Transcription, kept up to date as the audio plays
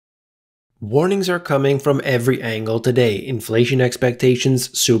Warnings are coming from every angle today. Inflation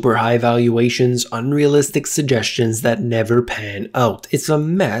expectations, super high valuations, unrealistic suggestions that never pan out. It's a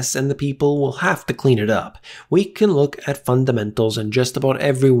mess and the people will have to clean it up. We can look at fundamentals and just about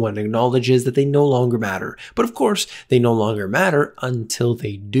everyone acknowledges that they no longer matter. But of course, they no longer matter until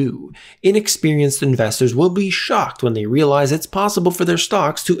they do. Inexperienced investors will be shocked when they realize it's possible for their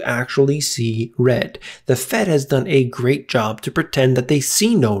stocks to actually see red. The Fed has done a great job to pretend that they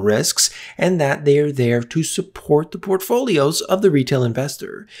see no risks and that they are there to support the portfolios of the retail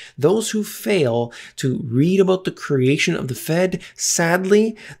investor. Those who fail to read about the creation of the Fed,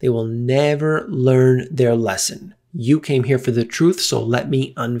 sadly, they will never learn their lesson. You came here for the truth, so let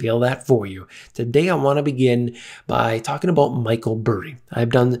me unveil that for you. Today, I want to begin by talking about Michael Burry.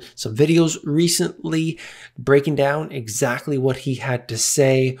 I've done some videos recently breaking down exactly what he had to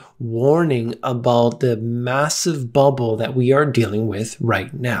say, warning about the massive bubble that we are dealing with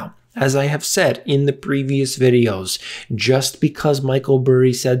right now. As I have said in the previous videos, just because Michael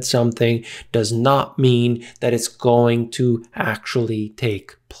Burry said something does not mean that it's going to actually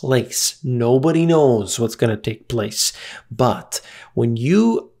take place. Nobody knows what's going to take place. But when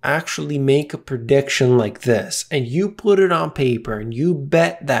you actually make a prediction like this and you put it on paper and you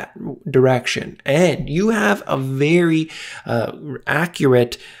bet that direction and you have a very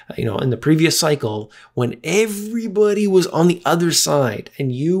accurate, in the previous cycle when everybody was on the other side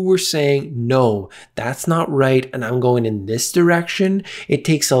and you were saying, no, that's not right and I'm going in this direction, it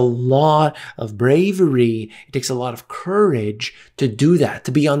takes a lot of bravery, it takes a lot of courage to do that,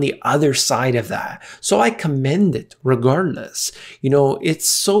 to be on the other side of that. So I commend it regardless. It's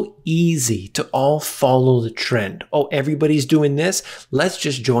so easy to all follow the trend. Oh, everybody's doing this. Let's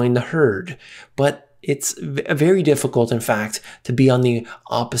just join the herd. But it's very difficult, in fact, to be on the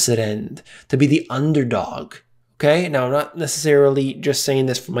opposite end, to be the underdog. Okay. Now, I'm not necessarily just saying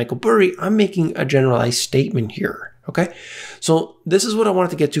this for Michael Burry. I'm making a generalized statement here. Okay. So this is what I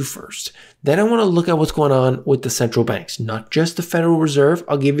wanted to get to first. Then I want to look at what's going on with the central banks, not just the Federal Reserve.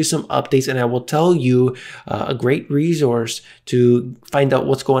 I'll give you some updates and I will tell you a great resource to find out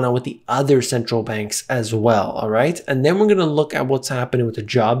what's going on with the other central banks as well. All right. And then we're going to look at what's happening with the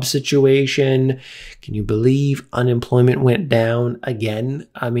job situation. Can you believe unemployment went down again?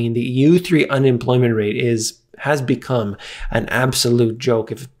 I mean, the U3 unemployment rate has become an absolute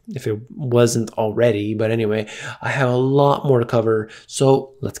joke if it wasn't already. But anyway, I have a lot more to cover,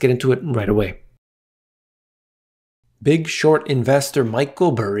 so let's get into it right away. Big short investor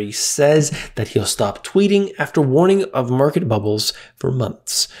Michael Burry says that he'll stop tweeting after warning of market bubbles for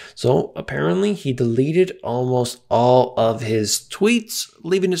months. So apparently he deleted almost all of his tweets,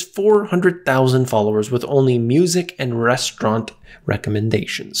 leaving his 400,000 followers with only music and restaurant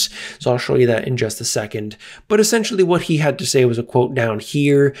recommendations. So I'll show you that in just a second. But essentially what he had to say was a quote down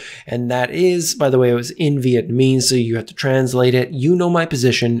here. And that is, by the way, it was in Vietnamese, so you have to translate it. You know my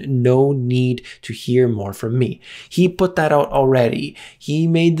position. No need to hear more from me. He put that out already. He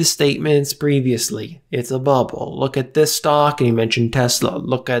made the statements previously. It's a bubble. Look at this stock. And he mentioned Tesla.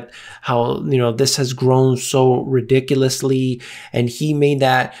 Look at how, this has grown so ridiculously. And he made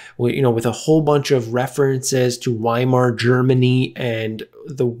that, with a whole bunch of references to Weimar Germany and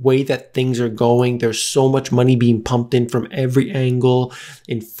the way that things are going. There's so much money being pumped in from every angle.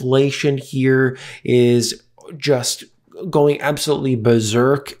 Inflation here is just going absolutely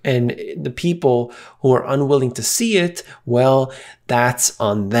berserk, and the people who are unwilling to see it, well, that's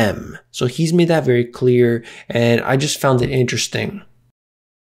on them. So he's made that very clear, and I just found it interesting.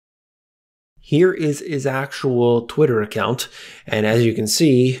 Here is his actual Twitter account, and as you can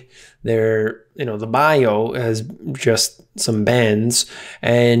see, there, the bio has just some bands,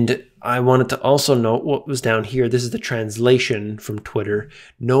 and I wanted to also note what was down here. This is the translation from Twitter.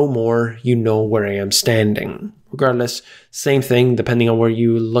 No more, you know where I am standing. Regardless, same thing depending on where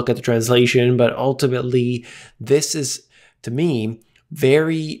you look at the translation, but ultimately, this is, to me,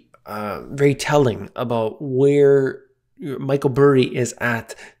 very, very telling about where Michael Burry is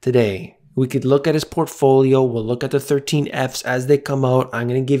at today. We could look at his portfolio. We'll look at the 13 Fs as they come out. I'm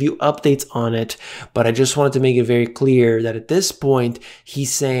going to give you updates on it, but I just wanted to make it very clear that at this point,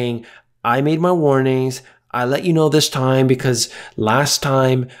 he's saying, I made my warnings. I let you know this time because last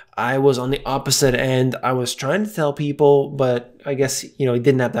time I was on the opposite end. I was trying to tell people, but I guess, he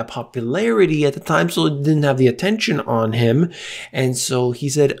didn't have that popularity at the time, so it didn't have the attention on him. And so he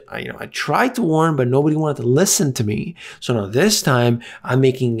said, I tried to warn, but nobody wanted to listen to me. So now this time I'm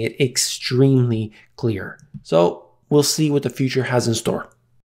making it extremely clear. So we'll see what the future has in store.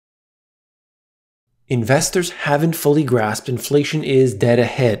 Investors haven't fully grasped inflation is dead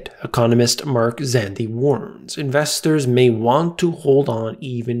ahead, economist Mark Zandi warns. Investors may want to hold on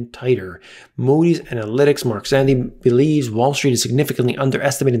even tighter. Moody's Analytics Mark Zandi believes Wall Street is significantly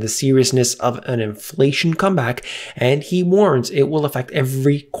underestimating the seriousness of an inflation comeback, and he warns it will affect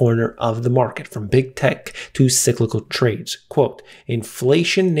every corner of the market, from big tech to cyclical trades. Quote,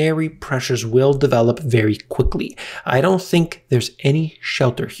 inflationary pressures will develop very quickly. I don't think there's any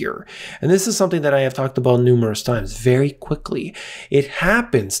shelter here. And this is something that I have talked about numerous times. Very quickly. It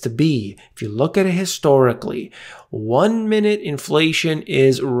happens to be, if you look at it historically, 1 minute inflation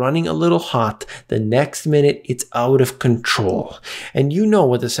is running a little hot, the next minute it's out of control. And you know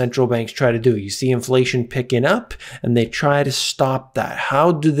what the central banks try to do. You see inflation picking up and they try to stop that.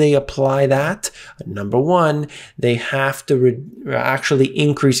 How do they apply that? Number one, they have to actually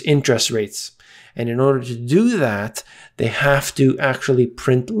increase interest rates. And in order to do that, they have to actually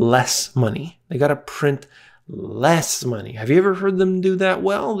print less money. They got to print less money. Have you ever heard them do that?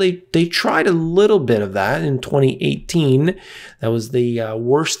 Well, they tried a little bit of that in 2018. That was the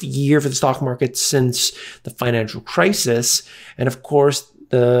worst year for the stock market since the financial crisis. And of course,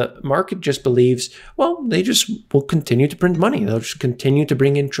 the market just believes, well, they just will continue to print money. They'll just continue to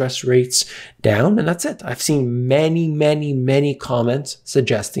bring interest rates down, and that's it. I've seen many comments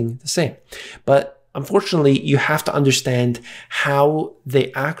suggesting the same. But unfortunately, you have to understand how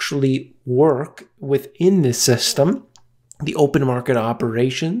they actually work within this system, the open market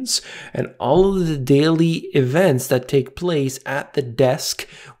operations, and all of the daily events that take place at the desk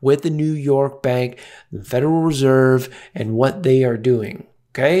with the New York Bank, the Federal Reserve, and what they are doing.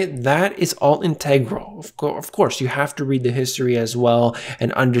 Okay, that is all integral. Of course, you have to read the history as well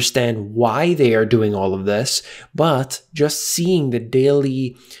and understand why they are doing all of this. But just seeing the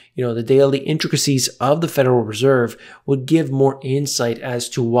daily, the daily intricacies of the Federal Reserve would give more insight as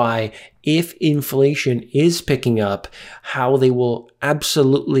to why, if inflation is picking up, how they will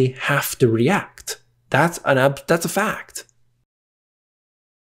absolutely have to react. That's a fact.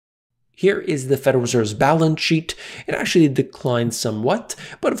 Here is the Federal Reserve's balance sheet. It actually declined somewhat,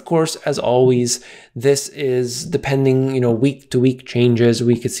 but of course, as always, this is depending, week to week changes.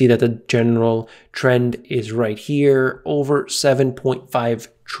 We could see that the general trend is right here, over $7.5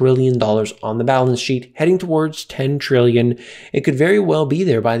 trillion on the balance sheet, heading towards 10 trillion. It could very well be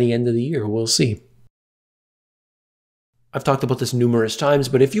there by the end of the year. We'll see. I've talked about this numerous times,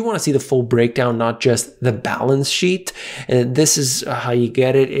 but if you want to see the full breakdown, not just the balance sheet, this is how you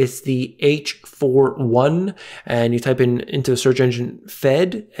get it. It's the H41, and you type into the search engine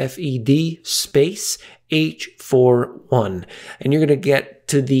Fed, F-E-D, space, H41, and you're going to get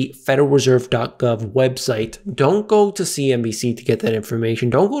to the federalreserve.gov website. Don't go to CNBC to get that information.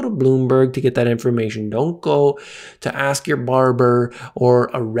 Don't go to Bloomberg to get that information. Don't go to Ask Your Barber or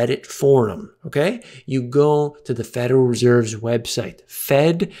a Reddit forum, okay? You go to the Federal Reserve's website,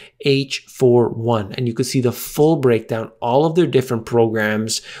 Fed H41, and you can see the full breakdown, all of their different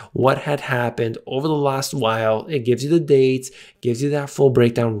programs, what had happened over the last while. It gives you the dates, gives you that full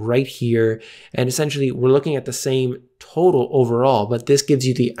breakdown right here, and essentially we're looking at the same total overall, but this gives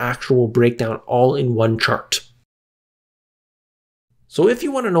you the actual breakdown all in one chart. So if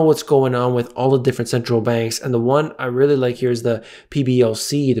you want to know what's going on with all the different central banks, and the one I really like here is the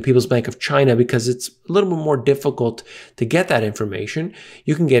PBOC, the People's Bank of China, because it's a little bit more difficult to get that information.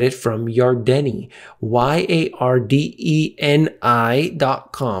 You can get it from Yardeni,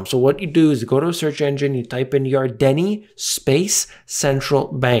 YARDENI.com. So what you do is you go to a search engine, you type in Yardeni space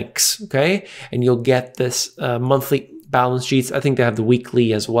central banks, okay? And you'll get this monthly balance sheets. I think they have the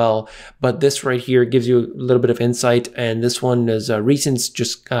weekly as well, but this right here gives you a little bit of insight, and this one is recent,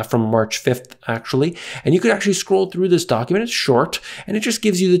 just from March 5th actually, and you could actually scroll through this document. It's short, and it just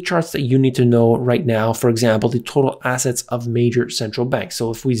gives you the charts that you need to know right now. For example, the total assets of major central banks.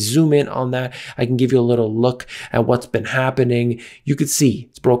 So if we zoom in on that, I can give you a little look at what's been happening. You could see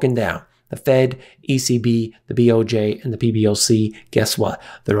it's broken down. The Fed, ECB, the BOJ, and the PBOC, guess what?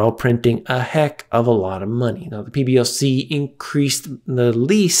 They're all printing a heck of a lot of money. Now, the PBOC increased the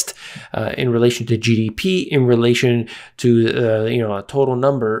least in relation to GDP, in relation to a total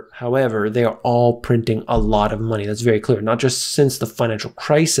number. However, they are all printing a lot of money. That's very clear, not just since the financial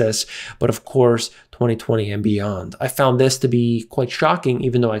crisis, but of course, 2020 and beyond. I found this to be quite shocking,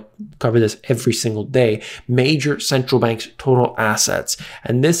 even though I cover this every single day. Major central banks' total assets.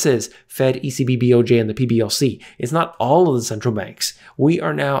 And this is Fed, ECB, BOJ, and the PBOC. It's not all of the central banks. We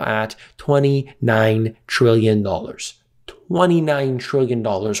are now at $29 trillion. $29 trillion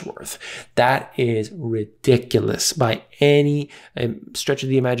worth. That is ridiculous by any stretch of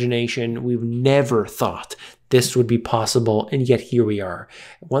the imagination. We've never thought this would be possible, and yet here we are.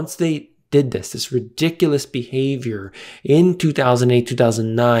 Once they did this ridiculous behavior in 2008,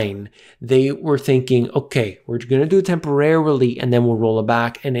 2009, they were thinking, okay, we're going to do it temporarily and then we'll roll it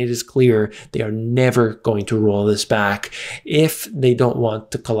back. And it is clear they are never going to roll this back if they don't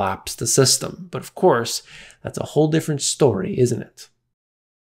want to collapse the system. But of course, that's a whole different story, isn't it?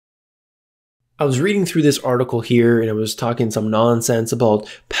 I was reading through this article here and it was talking some nonsense about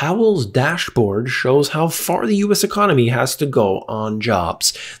Powell's dashboard shows how far the US economy has to go on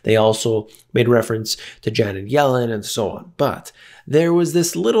jobs. They also made reference to Janet Yellen and so on. But there was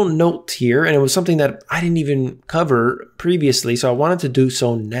this little note here, and it was something that I didn't even cover previously, so I wanted to do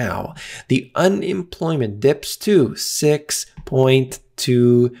so now. The unemployment dips to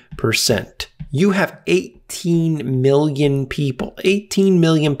 6.2%. You have 18 million people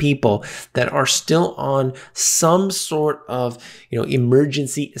that are still on some sort of,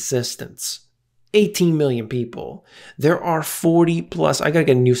 emergency assistance. 18 million people. There are 40 plus, I gotta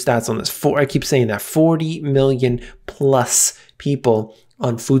get new stats on this. I keep saying that 40 million plus people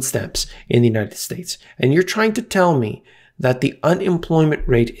on food stamps in the United States. And you're trying to tell me that the unemployment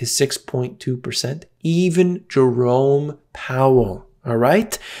rate is 6.2%? Even Jerome Powell, all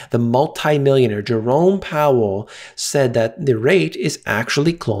right? The multimillionaire Jerome Powell said that the rate is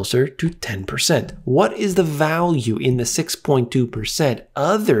actually closer to 10%. What is the value in the 6.2%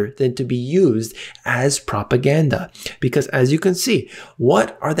 other than to be used as propaganda? Because as you can see,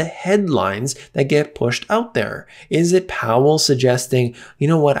 what are the headlines that get pushed out there? Is it Powell suggesting, you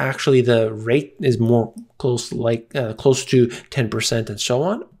know what, actually the rate is more close to 10% and so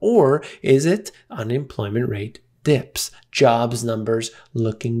on? Or is it unemployment rate dips, jobs numbers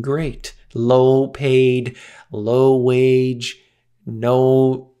looking great, low paid, low wage,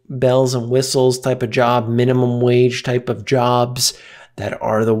 no bells and whistles type of job, minimum wage type of jobs that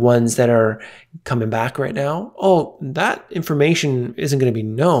are the ones that are coming back right now? Oh, that information isn't going to be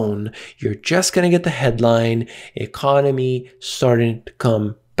known. You're just going to get the headline, economy starting to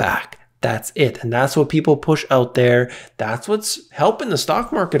come back. That's it. And that's what people push out there. That's what's helping the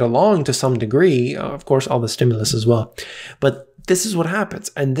stock market along to some degree. Of course, all the stimulus as well. But this is what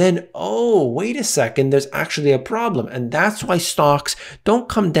happens. And then, oh, wait a second, there's actually a problem. And that's why stocks don't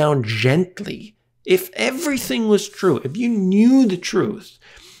come down gently. If everything was true, if you knew the truth,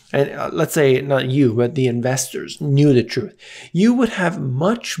 and let's say not you, but the investors knew the truth, you would have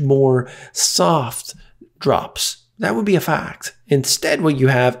much more soft drops. That would be a fact. Instead, what you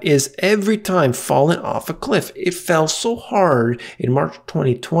have is every time falling off a cliff. It fell so hard in March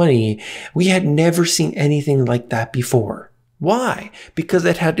 2020. We had never seen anything like that before. Why? Because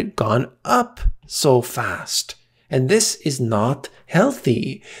it had gone up so fast. And this is not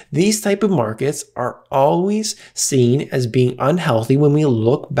healthy. These type of markets are always seen as being unhealthy when we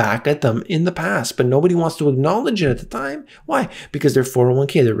look back at them in the past, but nobody wants to acknowledge it at the time. Why? Because their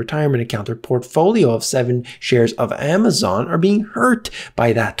 401k, their retirement account, their portfolio of 7 shares of Amazon are being hurt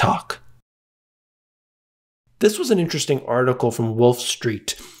by that talk. This was an interesting article from Wolf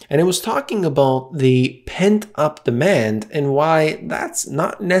Street, and it was talking about the pent-up demand and why that's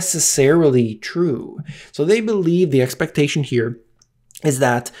not necessarily true. So they believe the expectation here is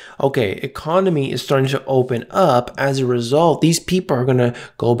that, okay, economy is starting to open up. As a result, these people are going to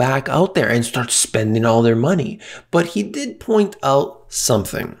go back out there and start spending all their money. But he did point out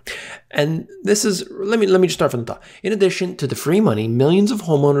something. And this is, let me just start from the top. In addition to the free money, millions of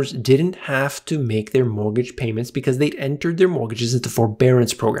homeowners didn't have to make their mortgage payments because they'd entered their mortgages into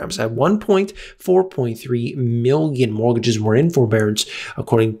forbearance programs. At one point, 4.3 million mortgages were in forbearance,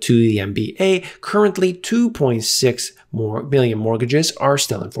 according to the MBA. Currently, 2.6 million mortgages are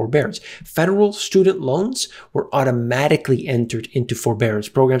still in forbearance. Federal student loans were automatically entered into forbearance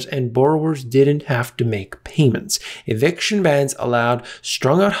programs, and borrowers didn't have to make payments. Eviction bans allowed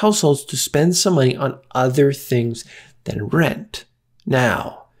strung out households to spend some money on other things than rent.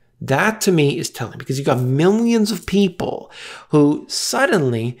 Now, that to me is telling, because you got millions of people who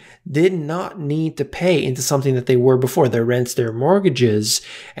suddenly did not need to pay into something that they were before, their rents, their mortgages,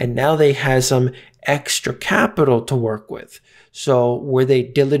 and now they had some extra capital to work with. So were they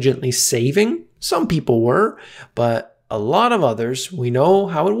diligently saving? Some people were, but a lot of others, we know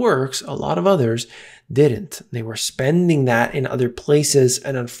how it works, a lot of others didn't. They were spending that in other places.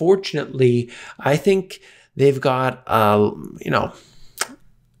 And unfortunately, I think they've got, I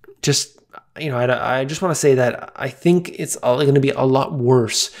just want to say that I think it's going to be a lot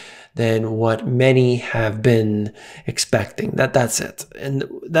worse than what many have been expecting. That's it. And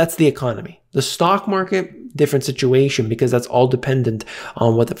that's the economy. The stock market, different situation, because that's all dependent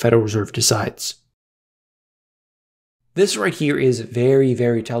on what the Federal Reserve decides. This right here is very,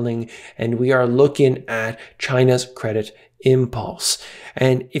 very telling, and we are looking at China's credit impulse.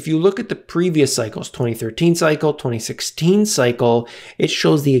 And if you look at the previous cycles, 2013 cycle, 2016 cycle, it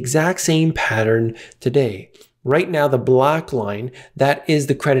shows the exact same pattern today. Right now, the black line, that is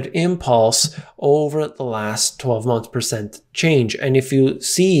the credit impulse over the last 12 months percent change. And if you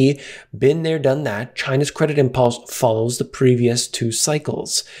see, been there, done that, China's credit impulse follows the previous two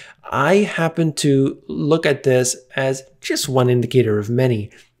cycles. I happen to look at this as just one indicator of many,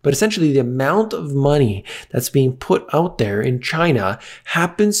 but essentially the amount of money that's being put out there in China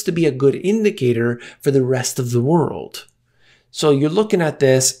happens to be a good indicator for the rest of the world. So you're looking at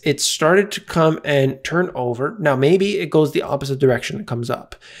this, it started to come and turn over. Now maybe it goes the opposite direction and comes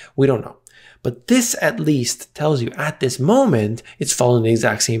up. We don't know. But this at least tells you at this moment, it's following the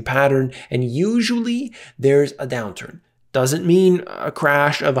exact same pattern, and usually there's a downturn. Doesn't mean a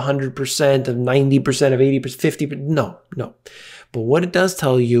crash of 100%, of 90%, of 80%, 50%. No. But what it does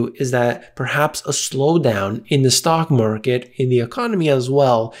tell you is that perhaps a slowdown in the stock market, in the economy as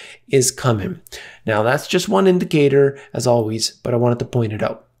well, is coming. Now, that's just one indicator, as always, but I wanted to point it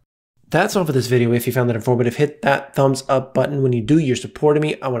out. That's all for this video. If you found it informative, hit that thumbs up button. When you do, you're supporting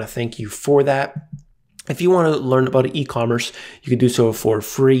me. I want to thank you for that. If you want to learn about e-commerce, you can do so for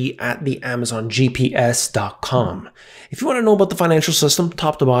free at the AmazonGPS.com. If you want to know about the financial system,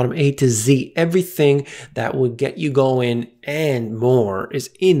 top to bottom, A to Z, everything that would get you going and more is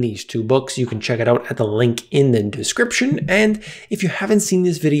in these two books. You can check it out at the link in the description. And if you haven't seen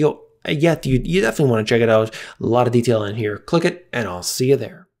this video yet, you definitely want to check it out. A lot of detail in here. Click it and I'll see you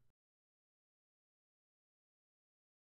there.